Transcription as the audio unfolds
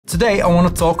Today I want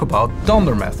to talk about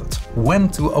Dunder methods, when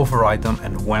to override them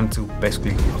and when to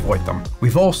basically avoid them.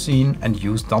 We've all seen and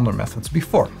used Dunder methods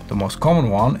before. The most common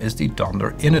one is the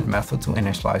Dunder init method to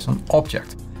initialize an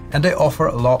object. And they offer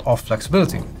a lot of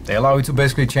flexibility. They allow you to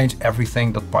basically change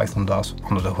everything that Python does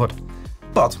under the hood.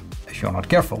 But if you're not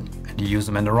careful and you use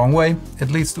them in the wrong way,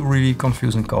 it leads to really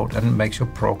confusing code and it makes your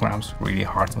programs really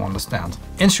hard to understand.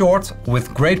 In short,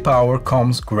 with great power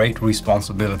comes great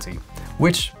responsibility,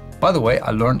 which, by the way, I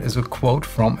learned is a quote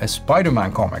from a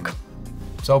Spider-Man comic.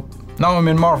 So now I'm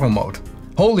in Marvel mode.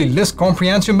 Holy list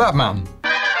comprehension Batman!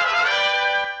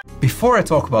 Before I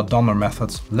talk about Dunder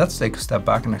methods, let's take a step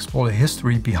back and explore the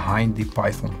history behind the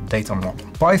Python data model.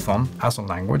 Python as a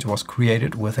language was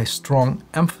created with a strong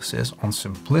emphasis on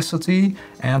simplicity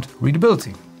and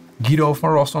readability. Guido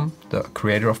van Rossum, the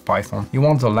creator of Python, he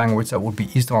wanted a language that would be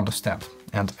easy to understand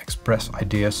and express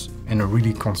ideas in a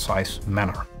really concise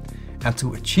manner. And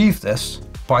to achieve this,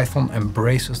 Python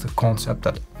embraces the concept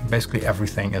that basically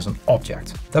everything is an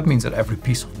object. That means that every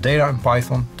piece of data in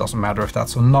Python, doesn't matter if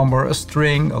that's a number, a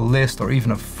string, a list, or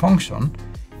even a function,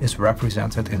 is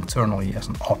represented internally as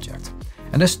an object.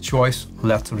 And this choice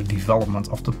led to the development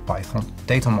of the Python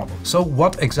data model. So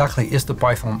what exactly is the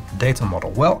Python data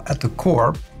model? Well, at the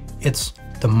core, it's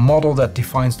the model that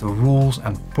defines the rules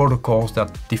and protocols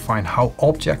that define how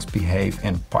objects behave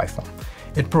in Python.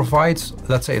 It provides,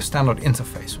 let's say, a standard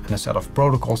interface and a set of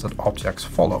protocols that objects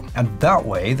follow. And that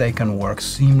way they can work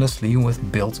seamlessly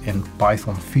with built-in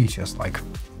Python features like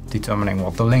determining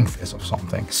what the length is of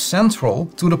something. Central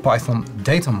to the Python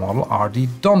data model are the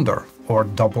Dunder or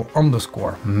double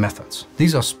underscore methods.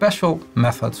 These are special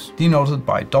methods denoted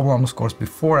by double underscores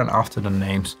before and after the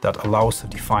names that allow us to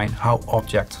define how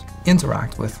objects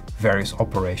interact with various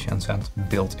operations and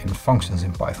built-in functions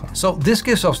in Python. So this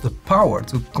gives us the power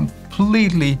to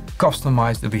completely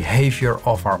customize the behavior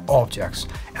of our objects,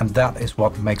 and that is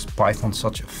what makes Python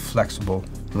such a flexible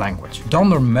language.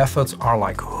 Dunder methods are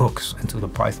like hooks into the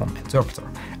Python interpreter,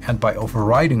 and by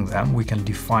overriding them we can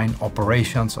define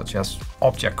operations such as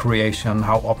object creation,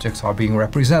 how objects are being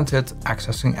represented,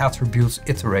 accessing attributes,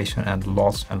 iteration, and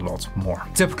lots more.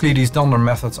 Typically these Dunder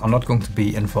methods are not going to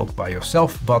be invoked by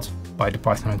yourself, but by the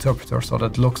Python interpreter, so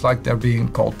that looks like they're being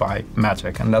called by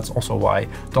magic, and that's also why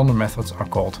Dunder methods are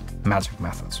called magic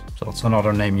methods. So it's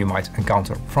another name you might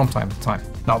encounter from time to time.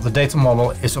 Now the data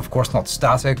model is of course not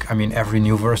static. I mean, every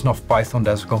new version of Python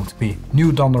there's going to be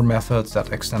new Dunder methods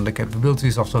that extend the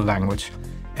capabilities of the language,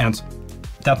 and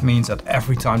that means that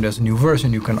every time there's a new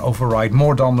version you can override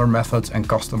more Dunder methods and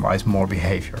customize more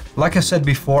behavior. Like I said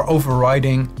before,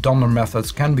 overriding Dunder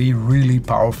methods can be really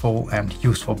powerful and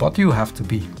useful, but you have to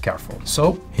be careful.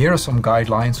 So here are some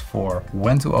guidelines for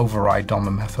when to override Dunder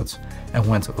methods and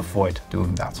when to avoid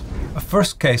doing that. A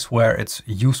first case where it's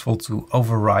useful to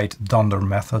override Dunder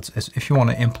methods is if you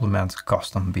want to implement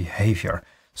custom behavior.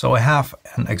 So I have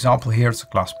an example here. It's a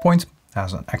class point,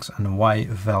 has an x and a y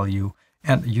value.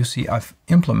 And you see I've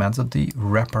implemented the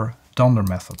wrapper Dunder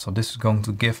method. So this is going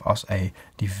to give us a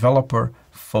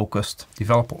developer-focused,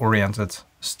 developer-oriented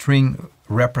string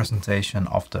representation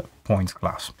of the point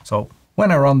class. So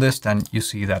when I run this, then you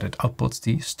see that it outputs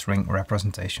the string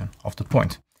representation of the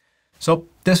point. So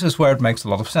this is where it makes a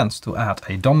lot of sense to add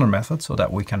a Dunder method so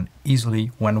that we can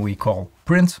easily, when we call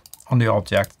print on the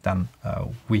object, then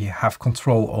we have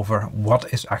control over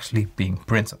what is actually being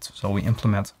printed. So we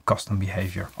implement custom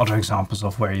behavior. Other examples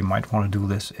of where you might want to do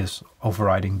this is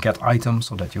overriding get item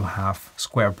so that you have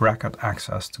square bracket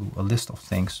access to a list of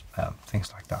things,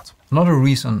 things like that. Another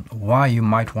reason why you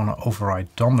might want to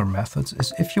override Dunder methods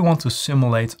is if you want to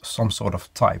simulate some sort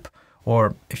of type,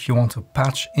 or if you want to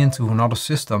patch into another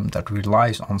system that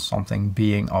relies on something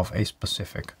being of a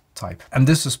specific type. And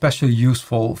this is especially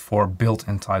useful for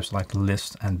built-in types like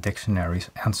lists and dictionaries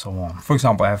and so on. For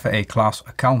example, I have a class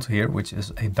account here, which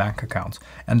is a bank account.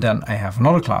 And then I have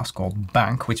another class called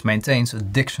bank, which maintains a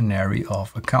dictionary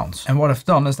of accounts. And what I've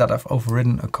done is that I've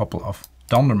overridden a couple of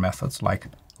Dunder methods like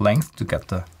length to get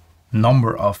the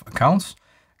number of accounts,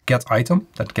 get item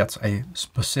that gets a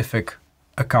specific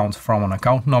account from an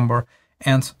account number,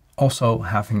 and also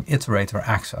having iterator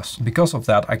access. Because of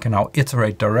that, I can now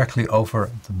iterate directly over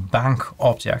the bank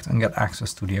object and get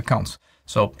access to the accounts.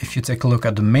 So if you take a look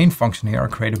at the main function here, I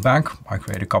create a bank, I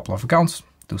create a couple of accounts,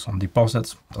 do some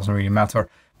deposits, doesn't really matter.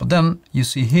 But then you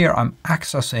see here, I'm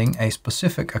accessing a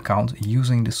specific account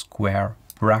using the square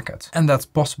bracket. And that's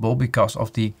possible because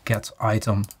of the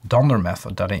getItem Dunder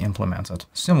method that I implemented.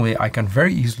 Similarly, I can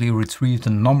very easily retrieve the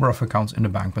number of accounts in the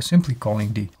bank by simply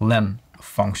calling the len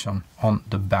function on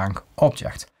the bank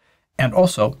object. And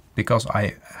also, because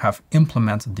I have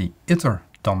implemented the iter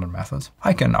Dunder method,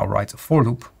 I can now write a for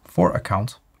loop for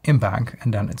account in bank,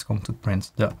 and then it's going to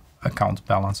print the account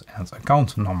balance and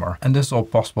account number. And this is all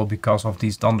possible because of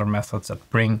these Dunder methods that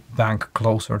bring bank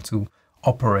closer to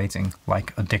operating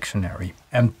like a dictionary.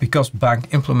 And because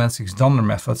bank implements these Dunder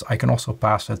methods, I can also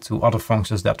pass it to other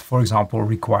functions that, for example,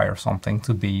 require something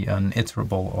to be an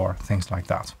iterable or things like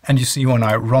that. And you see when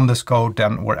I run this code,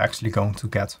 then we're actually going to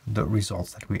get the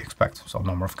results that we expect. So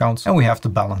number of accounts, and we have the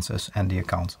balances and the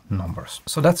account numbers.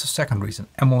 So that's the second reason,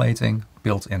 emulating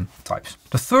built-in types.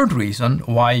 The third reason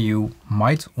why you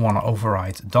might want to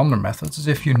override Dunder methods is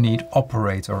if you need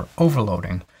operator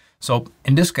overloading. So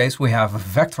in this case, we have a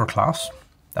vector class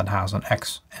that has an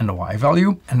X and a Y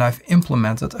value. And I've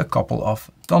implemented a couple of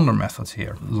Dunder methods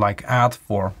here, like add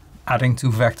for adding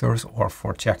two vectors or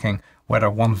for checking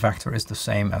whether one vector is the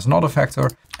same as another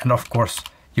vector. And of course,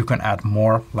 you can add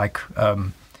more, like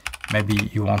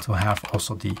maybe you want to have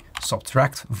also the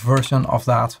subtract version of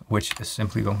that, which is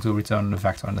simply going to return the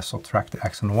vector and subtract the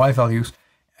X and the Y values.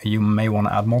 You may want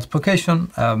to add multiplication.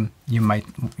 You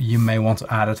may want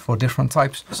to add it for different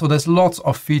types. So there's lots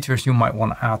of features you might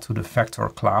want to add to the vector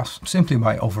class simply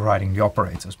by overriding the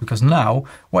operators. Because now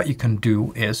what you can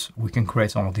do is we can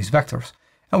create some of these vectors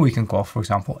and we can call, for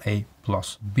example, a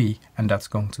plus b, and that's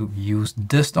going to use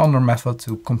this Dunder method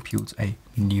to compute a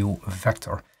new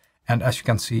vector. And as you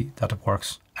can see, that it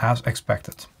works as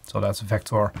expected. So that's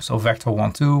vector. So vector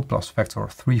 1, 2 plus vector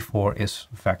 3, 4 is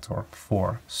vector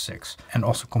 4, 6. And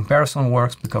also comparison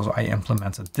works because I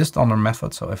implemented this Dunder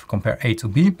method. So if we compare A to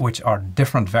B, which are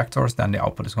different vectors, then the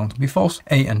output is going to be false.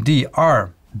 A and D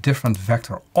are different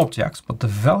vector objects, but the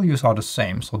values are the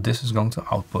same. So this is going to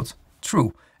output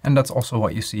true. And that's also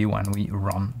what you see when we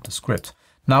run the script.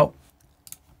 Now,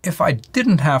 if I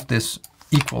didn't have this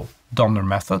equal Dunder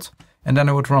method, and then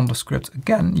I would run the script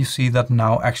again, you see that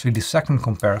now actually the second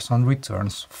comparison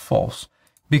returns false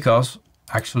because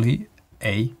actually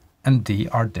A and D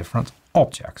are different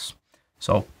objects.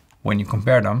 So when you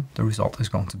compare them, the result is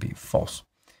going to be false.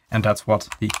 And that's what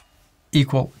the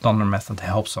equal Dunder method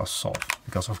helps us solve.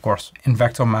 Because of course, in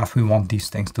vector math, we want these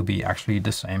things to be actually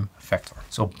the same vector.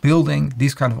 So building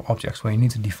these kind of objects where you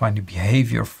need to define the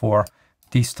behavior for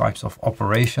these types of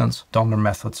operations, Dunder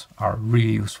methods are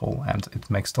really useful and it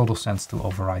makes total sense to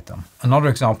override them. Another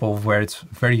example of where it's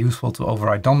very useful to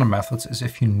override Dunder methods is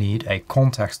if you need a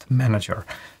context manager.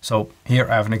 So here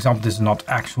I have an example. This is not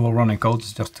actual running code,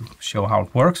 it's just to show how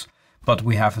it works. But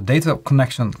we have a data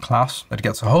connection class that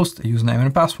gets a host, a username and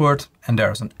a password, and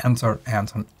there's an enter and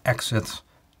an exit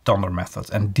Dunder method.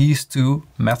 And these two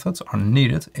methods are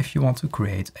needed if you want to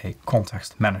create a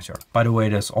context manager. By the way,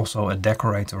 there's also a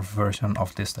decorator version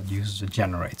of this that uses a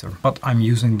generator, but I'm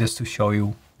using this to show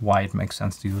you why it makes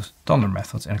sense to use Dunder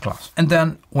methods in a class. And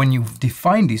then when you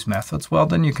define these methods, well,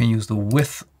 then you can use the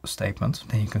with statement.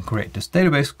 Then you can create this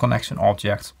database connection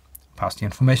object, pass the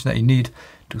information that you need,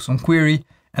 do some query,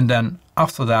 and then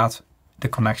after that, the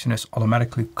connection is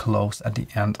automatically closed at the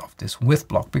end of this with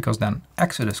block, because then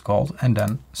exit is called and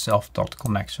then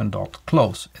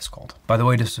self.connection.close is called. By the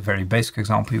way, this is a very basic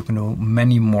example. You can do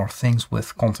many more things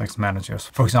with context managers.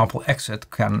 For example,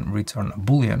 exit can return a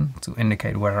Boolean to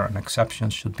indicate whether an exception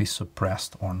should be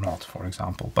suppressed or not, for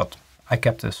example. But I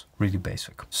kept this really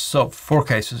basic. So 4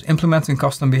 cases: implementing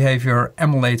custom behavior,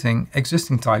 emulating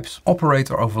existing types,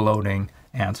 operator overloading,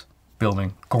 and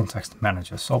building context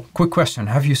managers. So quick question,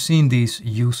 have you seen these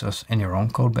uses in your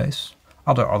own code base?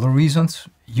 Are there other reasons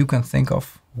you can think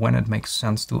of when it makes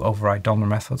sense to override Dunder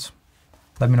methods?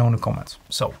 Let me know in the comments.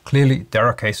 So clearly there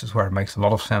are cases where it makes a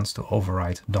lot of sense to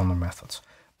override Dunder methods.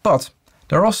 But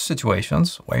there are also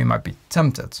situations where you might be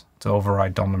tempted to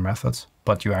override Dunder methods,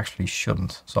 but you actually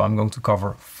shouldn't. So I'm going to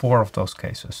cover 4 of those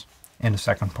cases in the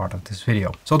second part of this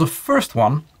video. So the first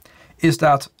one is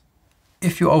that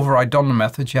if you override Dunder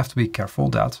methods, you have to be careful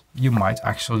that you might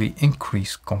actually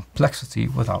increase complexity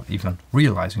without even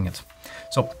realizing it.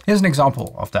 So here's an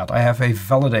example of that. I have a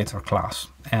validator class,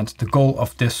 and the goal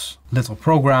of this little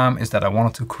program is that I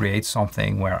wanted to create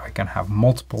something where I can have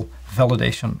multiple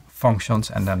validation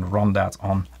functions and then run that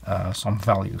on some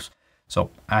values. So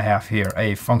I have here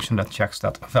a function that checks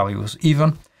that a value is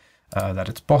even, that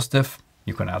it's positive.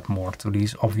 You can add more to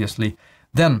these, obviously.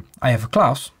 Then I have a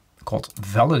class called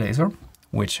validator,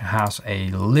 which has a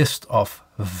list of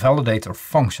validator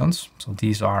functions. So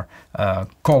these are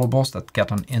callables that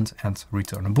get an int and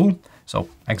return a bool. So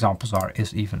examples are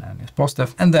is even and is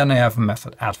positive. And then I have a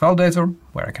method add validator,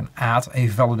 where I can add a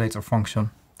validator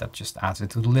function that just adds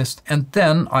it to the list. And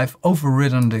then I've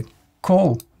overridden the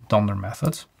call Dunder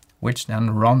method, which then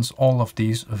runs all of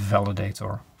these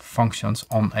validator functions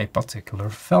on a particular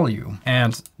value.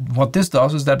 And what this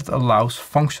does is that it allows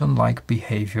function-like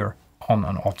behavior on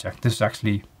an object. This is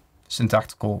actually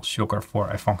syntactical sugar for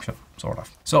a function, sort of.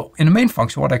 So in the main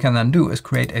function, what I can then do is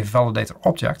create a validator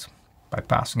object by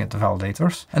passing it the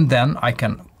validators. And then I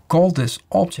can call this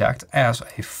object as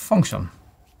a function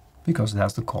because it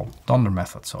has the call Dunder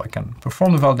method. So I can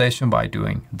perform the validation by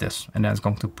doing this, and then it's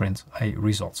going to print a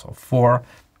result. So 4,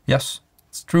 yes,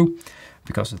 it's true,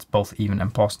 because it's both even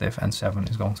and positive, and 7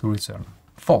 is going to return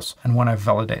false. And when I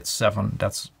validate 7,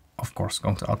 that's of course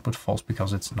going to output false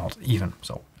because it's not even.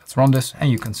 So let's run this,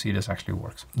 and you can see this actually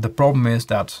works. The problem is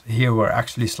that here we're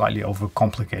actually slightly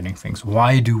overcomplicating things.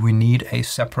 Why do we need a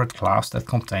separate class that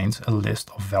contains a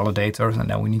list of validators, and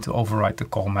then we need to override the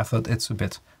call method? It's a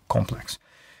bit complex.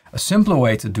 A simpler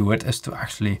way to do it is to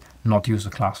actually not use a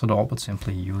class at all, but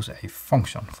simply use a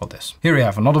function for this. Here we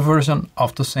have another version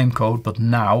of the same code, but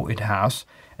now it has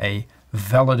a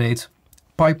validate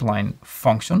pipeline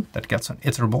function that gets an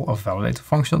iterable of validator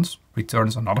functions,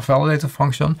 returns another validator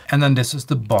function, and then this is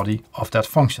the body of that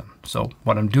function. So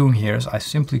what I'm doing here is I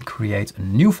simply create a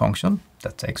new function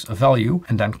that takes a value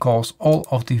and then calls all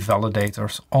of the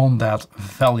validators on that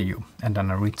value, and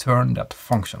then I return that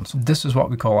function. So this is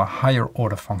what we call a higher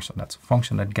order function. That's a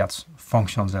function that gets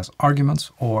functions as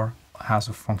arguments or has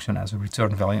a function as a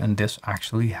return value, and this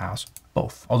actually has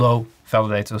both. Although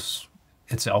validators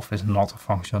itself is not a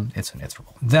function, it's an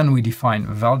iterable. Then we define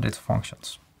validator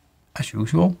functions as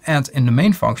usual. And in the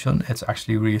main function, it's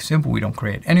actually really simple. We don't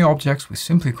create any objects. We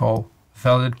simply call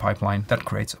validate pipeline. That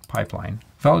creates a pipeline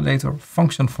validator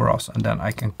function for us, and then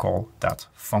I can call that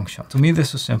function. To me,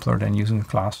 this is simpler than using a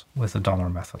class with the Dunder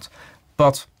method.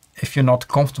 But if you're not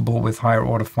comfortable with higher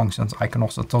order functions, I can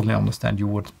also totally understand you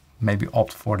would maybe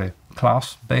opt for the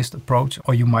class-based approach,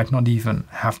 or you might not even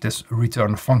have this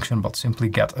return function, but simply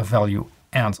get a value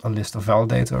and a list of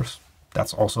validators.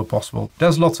 That's also possible.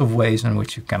 There's lots of ways in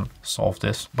which you can solve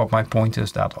this, but my point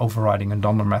is that overriding a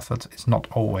Dunder method is not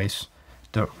always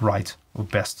the right or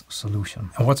best solution.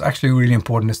 And what's actually really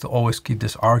important is to always keep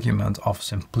this argument of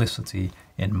simplicity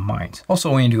in mind.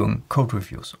 Also, when you're doing code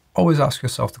reviews, always ask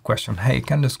yourself the question, hey,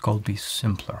 can this code be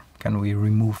simpler? Can we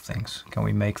remove things? Can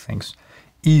we make things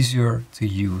easier to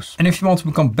use? And if you want to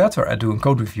become better at doing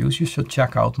code reviews, you should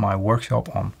check out my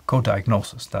workshop on code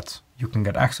diagnosis that you can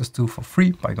get access to for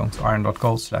free by going to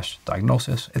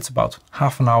arjan.codes/diagnosis. It's about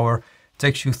half an hour,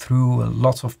 takes you through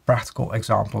lots of practical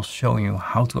examples showing you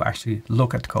how to actually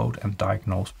look at code and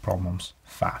diagnose problems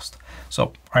fast.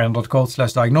 So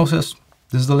arjan.codes/diagnosis,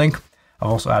 this is the link. I've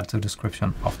also added to the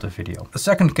description of the video. The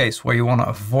second case where you want to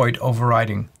avoid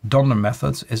overriding Dunder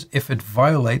methods is if it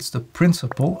violates the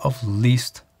principle of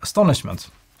least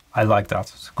astonishment. I like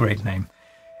that, it's a great name.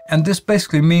 And this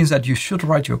basically means that you should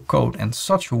write your code in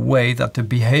such a way that the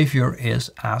behavior is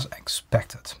as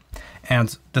expected.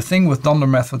 And the thing with Dunder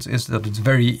methods is that it's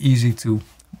very easy to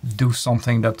do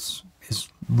something that is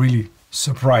really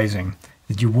surprising,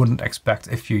 that you wouldn't expect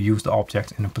if you use the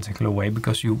object in a particular way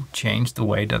because you change the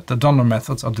way that the Dunder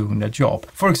methods are doing their job.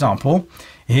 For example,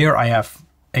 here I have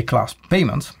a class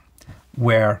payment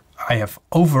where I have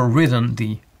overridden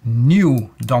the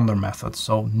new Dunder method.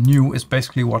 So new is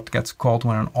basically what gets called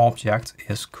when an object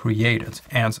is created.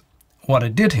 And what I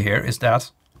did here is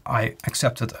that I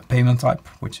accepted a payment type,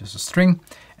 which is a string.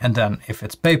 And then if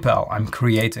it's PayPal, I'm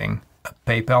creating a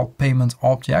PayPal payment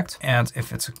object. And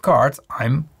if it's a card,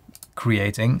 I'm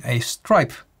creating a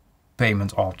Stripe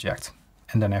payment object.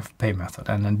 And then I have a pay method.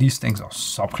 And then these things are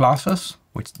subclasses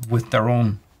with their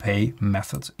own pay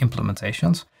method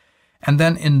implementations. And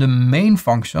then in the main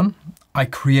function, I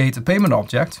create a payment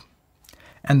object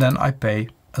and then I pay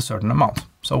a certain amount.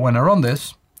 So when I run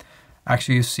this,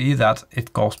 actually you see that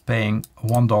it calls paying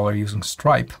 $1 using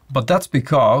Stripe. But that's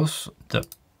because the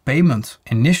payment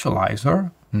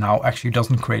initializer now actually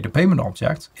doesn't create a payment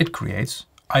object. It creates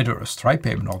either a Stripe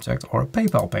payment object or a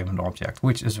PayPal payment object,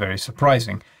 which is very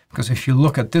surprising. Because if you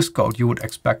look at this code, you would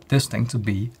expect this thing to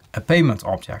be a payment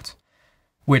object,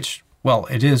 which, well,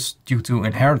 it is due to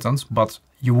inheritance, but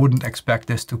you wouldn't expect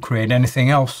this to create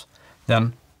anything else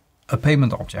than a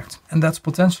payment object. And that's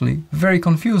potentially very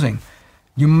confusing.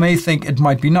 You may think it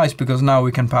might be nice because now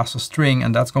we can pass a string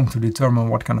and that's going to determine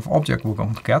what kind of object we're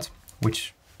going to get,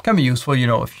 which can be useful, you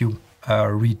know, if you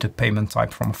read the payment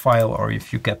type from a file or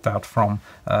if you get that from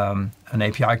an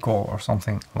API call or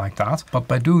something like that. But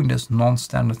by doing this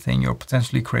non-standard thing, you're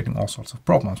potentially creating all sorts of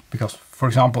problems. Because, for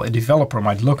example, a developer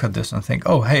might look at this and think,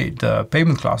 oh, hey, the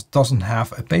payment class doesn't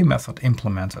have a pay method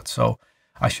implemented. So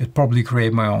I should probably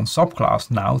create my own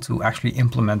subclass now to actually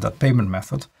implement that payment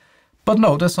method. But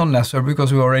no, that's not necessary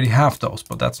because we already have those,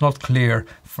 but that's not clear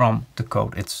from the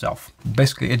code itself.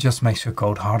 Basically, it just makes your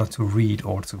code harder to read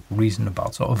or to reason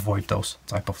about, so avoid those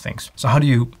type of things. So how do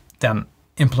you then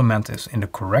implement this in the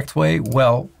correct way?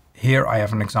 Well, Here I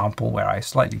have an example where I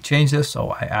slightly changed this. So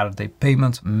I added a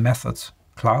payment method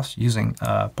class using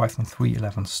Python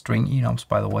 3.11 string enums,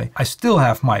 by the way. I still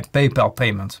have my PayPal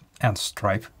payment and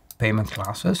Stripe payment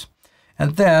classes.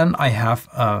 And then I have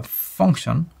a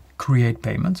function, create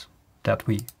payment, that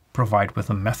we provide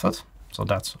with a method. So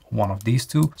that's one of these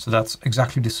two. So that's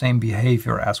exactly the same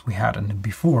behavior as we had in the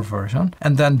before version.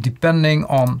 And then depending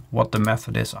on what the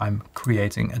method is, I'm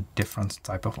creating a different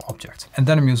type of object. And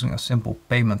then I'm using a simple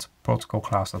payment protocol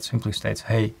class that simply states,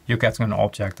 hey, you're getting an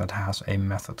object that has a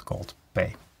method called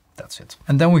pay. That's it.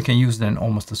 And then we can use it in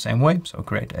almost the same way. So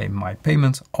create a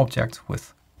myPayment object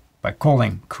by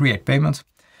calling create payment.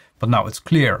 But now it's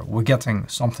clear we're getting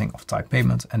something of type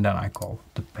payment, and then I call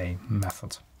the pay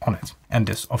method on it. And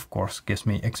this, of course, gives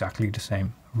me exactly the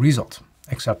same result,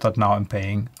 except that now I'm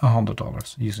paying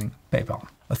 $100 using PayPal.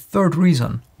 A third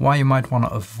reason why you might want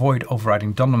to avoid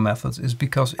overriding Dunder methods is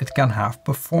because it can have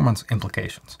performance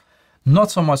implications. Not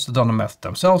so much the Dunder method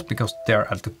themselves, because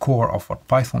they're at the core of what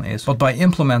Python is, but by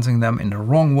implementing them in the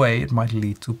wrong way, it might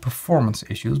lead to performance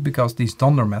issues because these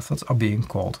Dunder methods are being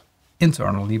called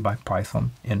internally by Python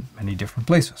in many different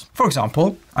places. For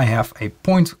example, I have a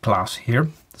point class here,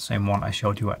 the same one I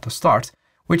showed you at the start,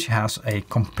 which has a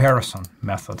comparison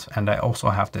method. And I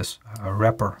also have this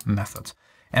wrapper method.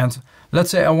 And let's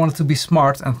say I wanted to be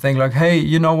smart and think like, hey,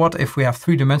 you know what? If we have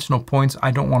three-dimensional points, I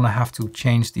don't want to have to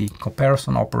change the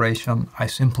comparison operation. I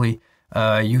simply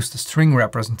use the string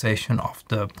representation of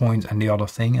the point and the other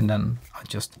thing, and then I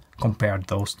just compare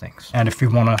those things. And if we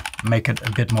want to make it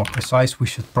a bit more precise, we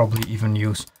should probably even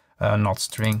use not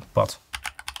string, but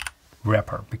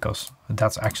wrapper, because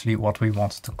that's actually what we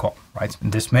want to call, right?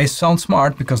 And this may sound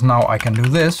smart because now I can do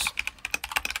this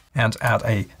and add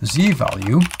a z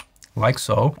value like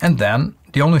so. And then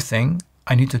the only thing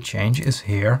I need to change is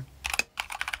here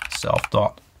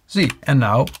self.z. And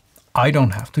now I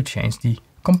don't have to change the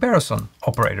comparison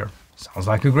operator. Sounds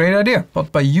like a great idea.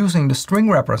 But by using the string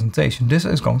representation, this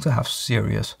is going to have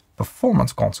serious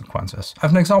performance consequences. I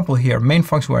have an example here, main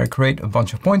function where I create a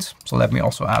bunch of points. So let me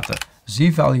also add the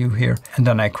z value here. And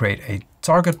then I create a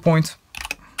target point.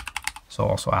 So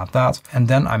also add that. And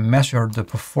then I measure the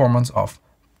performance of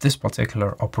this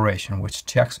particular operation, which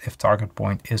checks if target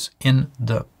point is in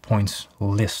the points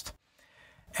list.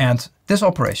 And this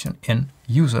operation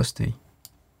uses the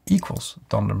equals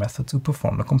Dunder method to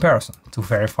perform the comparison, to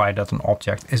verify that an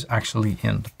object is actually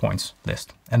in the points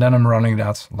list. And then I'm running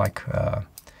that like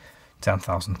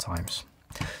 10,000 times.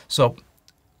 So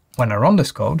when I run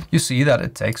this code, you see that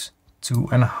it takes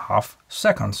 2.5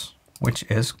 seconds, which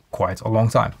is quite a long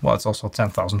time. Well, it's also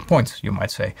 10,000 points, you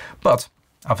might say, but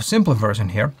I have a simpler version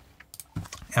here.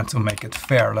 And to make it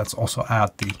fair, let's also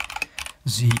add the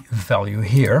z value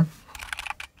here.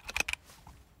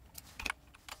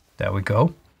 There we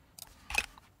go.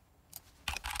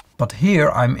 But here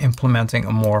I'm implementing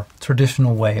a more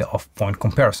traditional way of point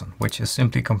comparison, which is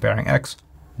simply comparing x,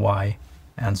 y,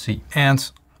 and z.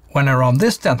 And when I run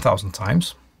this 10,000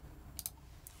 times,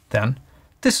 then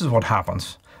this is what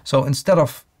happens. So instead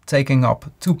of taking up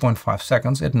 2.5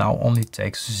 seconds, it now only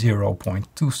takes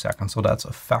 0.2 seconds. So that's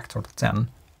a factor 10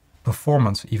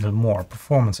 performance, even more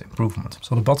performance improvement.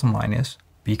 So the bottom line is,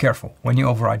 be careful. When you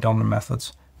override Dunder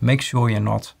methods, make sure you're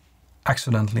not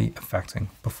accidentally affecting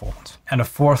performance. And a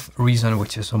fourth reason,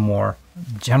 which is a more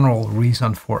general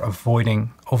reason for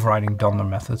avoiding overriding Dunder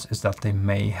methods, is that they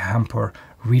may hamper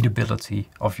readability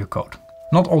of your code.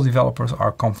 Not all developers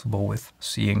are comfortable with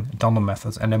seeing Dunder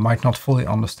methods, and they might not fully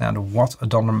understand what a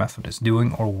Dunder method is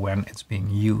doing or when it's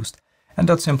being used. And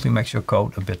that simply makes your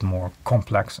code a bit more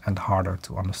complex and harder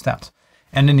to understand.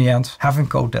 And in the end, having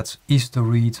code that's easy to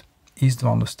read, easy to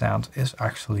understand is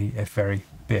actually a very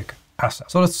big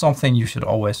asset. So that's something you should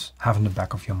always have in the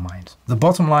back of your mind. The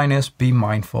bottom line is, be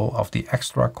mindful of the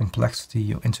extra complexity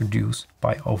you introduce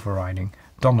by overriding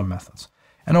Dunder methods.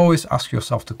 And always ask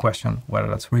yourself the question whether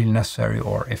that's really necessary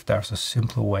or if there's a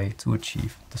simpler way to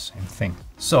achieve the same thing.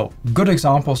 So good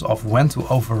examples of when to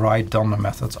override Dunder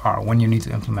methods are when you need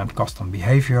to implement custom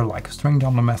behavior like a string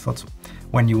Dunder method,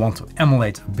 when you want to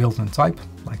emulate a built-in type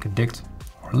like a dict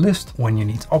or a list, when you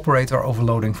need operator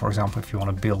overloading, for example, if you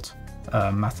want to build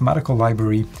a mathematical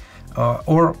library,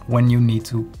 or when you need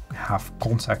to have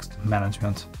context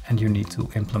management and you need to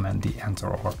implement the enter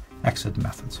or exit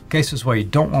methods. Cases where you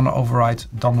don't want to override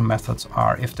Dunder methods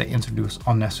are if they introduce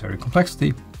unnecessary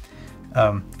complexity,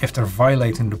 if they're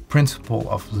violating the principle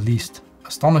of least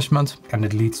astonishment and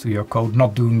it leads to your code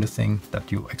not doing the thing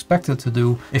that you expect it to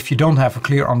do, if you don't have a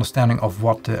clear understanding of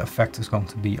what the effect is going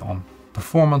to be on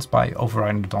performance by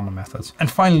overriding the Dunder methods. And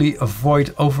finally,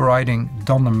 avoid overriding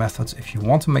Dunder methods if you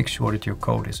want to make sure that your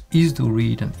code is easy to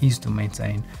read and easy to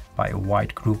maintain by a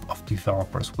wide group of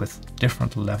developers with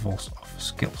different levels of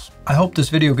skills. I hope this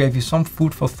video gave you some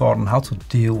food for thought on how to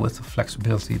deal with the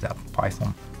flexibility that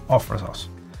Python offers us.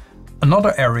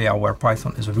 Another area where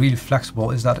Python is really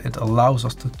flexible is that it allows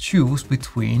us to choose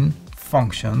between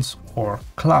functions or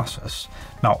classes.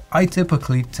 Now, I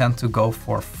typically tend to go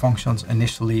for functions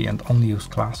initially and only use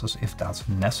classes if that's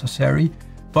necessary,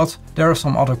 but there are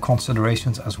some other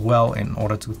considerations as well in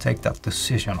order to take that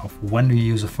decision of when do you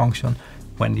use a function,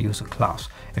 when do you use a class.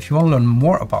 If you want to learn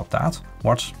more about that,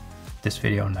 watch this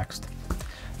video next.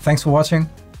 Thanks for watching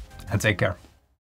and take care.